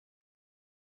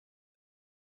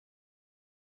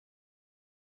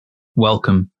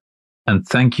Welcome, and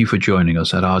thank you for joining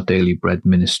us at Our Daily Bread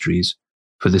Ministries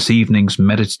for this evening's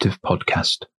meditative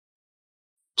podcast.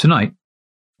 Tonight,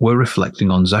 we're reflecting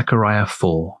on Zechariah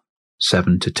 4,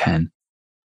 7-10,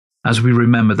 as we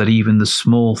remember that even the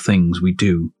small things we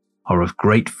do are of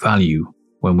great value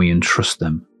when we entrust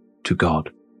them to God.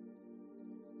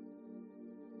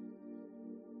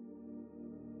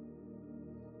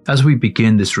 As we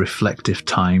begin this reflective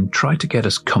time, try to get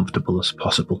as comfortable as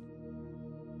possible.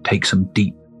 Take some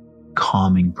deep,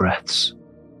 calming breaths.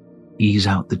 Ease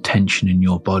out the tension in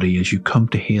your body as you come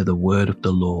to hear the word of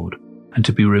the Lord and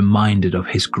to be reminded of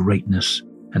His greatness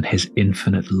and His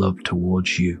infinite love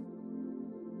towards you.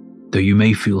 Though you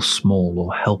may feel small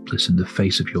or helpless in the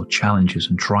face of your challenges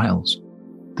and trials,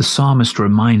 the psalmist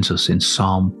reminds us in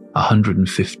Psalm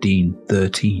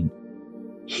 115:13,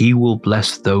 He will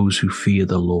bless those who fear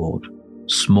the Lord,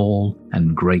 small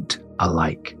and great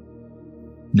alike.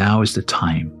 Now is the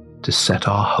time to set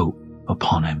our hope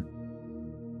upon Him.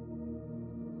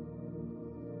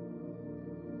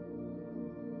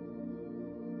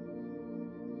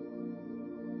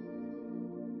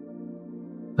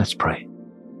 Let's pray.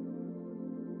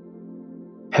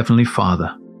 Heavenly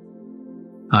Father,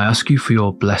 I ask you for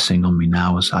your blessing on me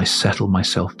now as I settle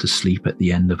myself to sleep at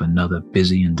the end of another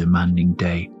busy and demanding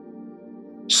day.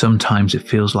 Sometimes it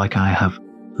feels like I have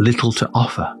little to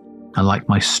offer and like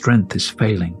my strength is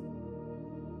failing.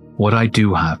 What I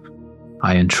do have,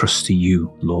 I entrust to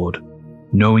you, Lord,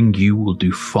 knowing you will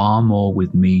do far more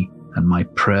with me and my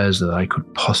prayers than I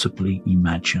could possibly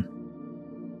imagine.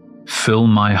 Fill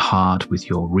my heart with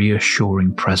your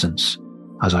reassuring presence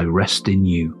as I rest in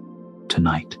you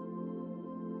tonight.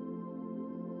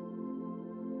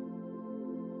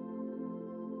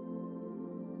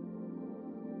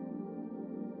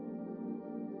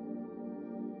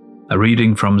 A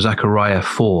reading from Zechariah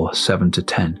 4,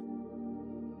 7-10.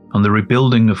 On the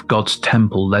rebuilding of God's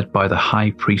temple led by the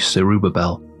high priest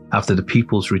Zerubbabel after the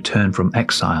people's return from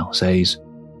exile says,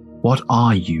 What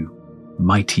are you,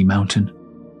 mighty mountain?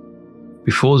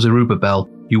 Before Zerubbabel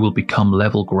you will become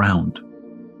level ground.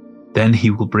 Then he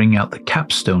will bring out the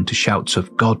capstone to shouts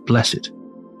of God bless it,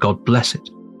 God bless it.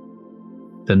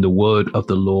 Then the word of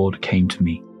the Lord came to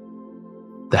me.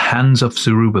 The hands of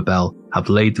Zerubbabel have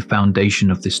laid the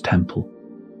foundation of this temple.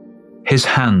 His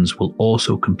hands will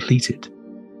also complete it.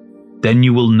 Then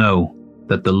you will know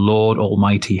that the Lord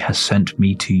Almighty has sent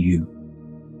me to you.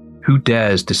 Who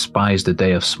dares despise the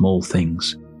day of small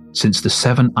things, since the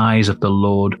 7 eyes of the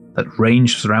Lord that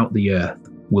range throughout the earth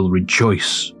will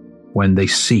rejoice when they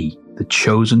see the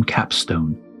chosen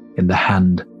capstone in the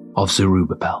hand of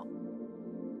Zerubbabel.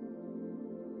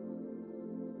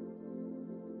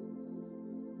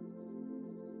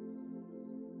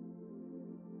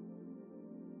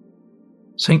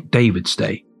 St. David's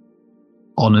Day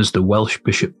honours the Welsh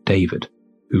Bishop David,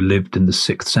 who lived in the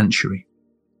 6th century.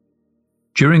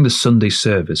 During the Sunday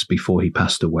service before he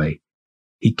passed away,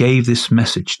 he gave this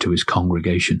message to his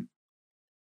congregation.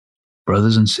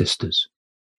 Brothers and sisters,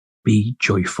 be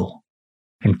joyful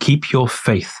and keep your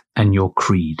faith and your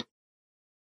creed,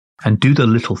 and do the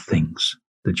little things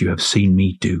that you have seen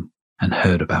me do and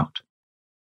heard about.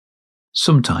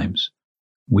 Sometimes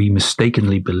we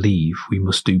mistakenly believe we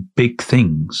must do big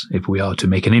things if we are to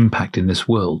make an impact in this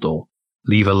world or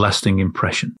leave a lasting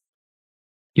impression.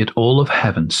 Yet all of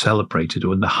heaven celebrated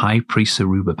when the high priest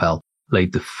Zerubbabel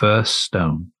laid the first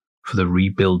stone for the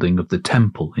rebuilding of the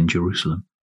temple in Jerusalem.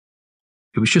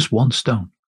 It was just one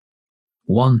stone,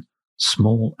 one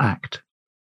small act.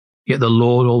 Yet the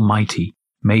Lord Almighty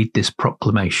made this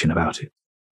proclamation about it.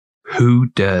 Who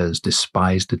dares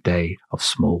despise the day of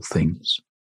small things?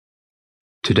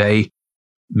 Today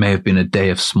may have been a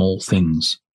day of small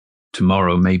things.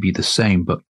 Tomorrow may be the same,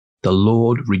 but the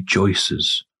Lord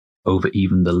rejoices over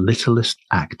even the littlest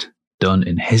act done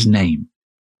in His name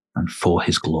and for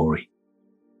His glory.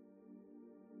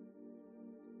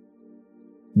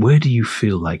 Where do you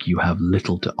feel like you have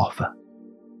little to offer?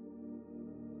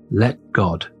 Let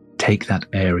God take that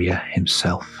area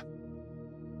Himself.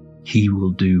 He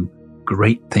will do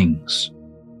great things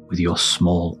with your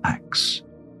small acts.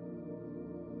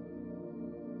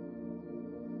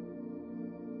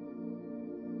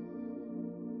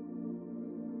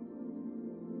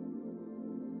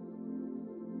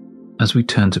 As we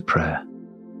turn to prayer,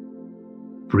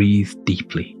 breathe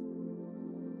deeply,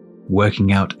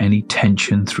 working out any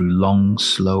tension through long,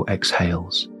 slow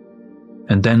exhales,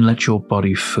 and then let your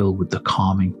body fill with the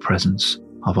calming presence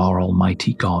of our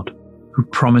Almighty God, who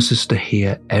promises to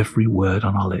hear every word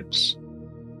on our lips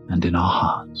and in our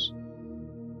hearts.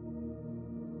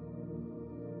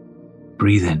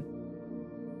 Breathe in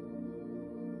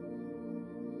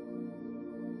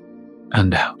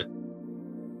and out,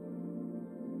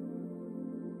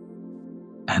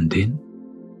 and in,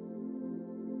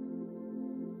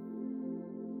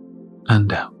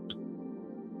 and out.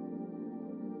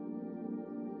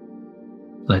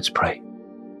 Let's pray.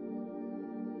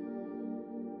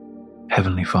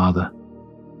 Heavenly Father,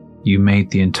 you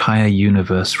made the entire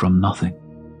universe from nothing.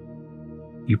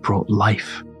 You brought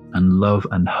life and love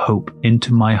and hope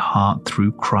into my heart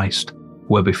through Christ,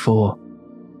 where before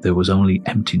there was only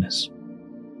emptiness.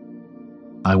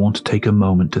 I want to take a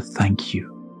moment to thank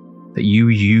you that you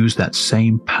use that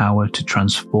same power to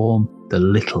transform the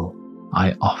little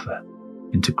I offer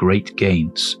into great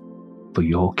gains for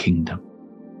your kingdom.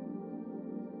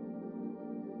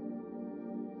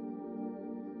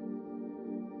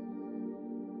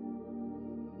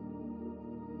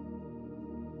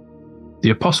 The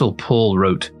Apostle Paul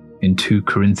wrote in 2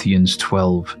 Corinthians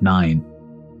 12:9,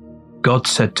 God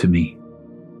said to me,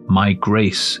 my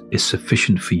grace is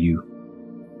sufficient for you,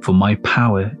 for my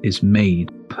power is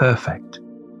made perfect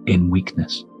in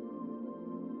weakness.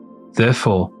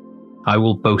 Therefore, I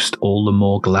will boast all the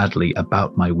more gladly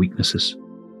about my weaknesses,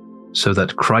 so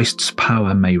that Christ's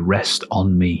power may rest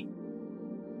on me.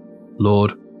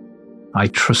 Lord, I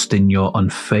trust in your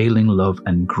unfailing love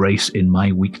and grace in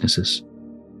my weaknesses.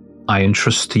 I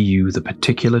entrust to you the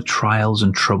particular trials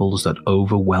and troubles that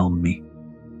overwhelm me.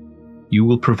 You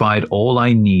will provide all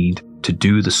I need to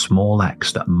do the small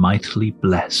acts that mightily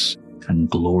bless and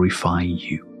glorify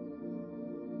you.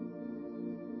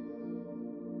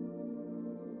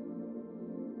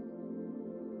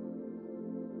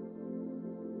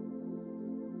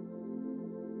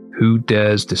 Who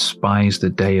dares despise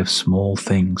the day of small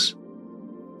things?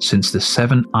 Since the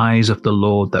 7 eyes of the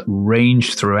Lord that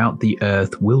range throughout the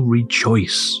earth will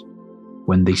rejoice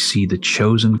when they see the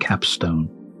chosen capstone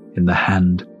in the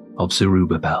hand of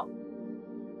Zerubbabel.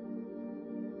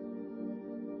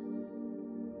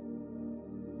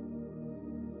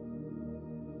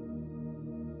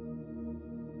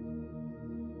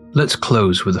 Let's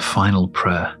close with a final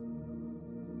prayer.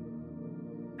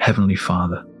 Heavenly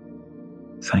Father,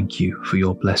 thank you for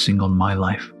your blessing on my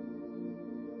life.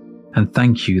 And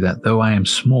thank you that though I am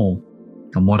small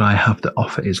and what I have to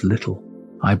offer is little,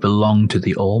 I belong to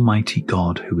the Almighty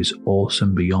God who is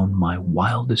awesome beyond my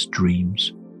wildest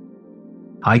dreams.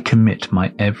 I commit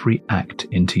my every act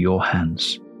into your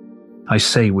hands. I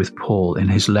say with Paul in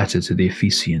his letter to the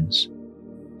Ephesians,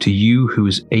 to you who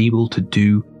is able to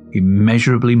do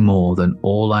immeasurably more than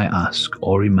all I ask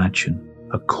or imagine,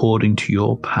 according to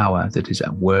your power that is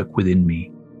at work within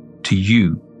me, to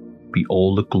you be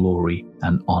all the glory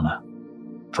and honor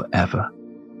forever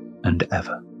and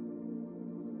ever.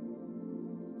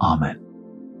 Amen.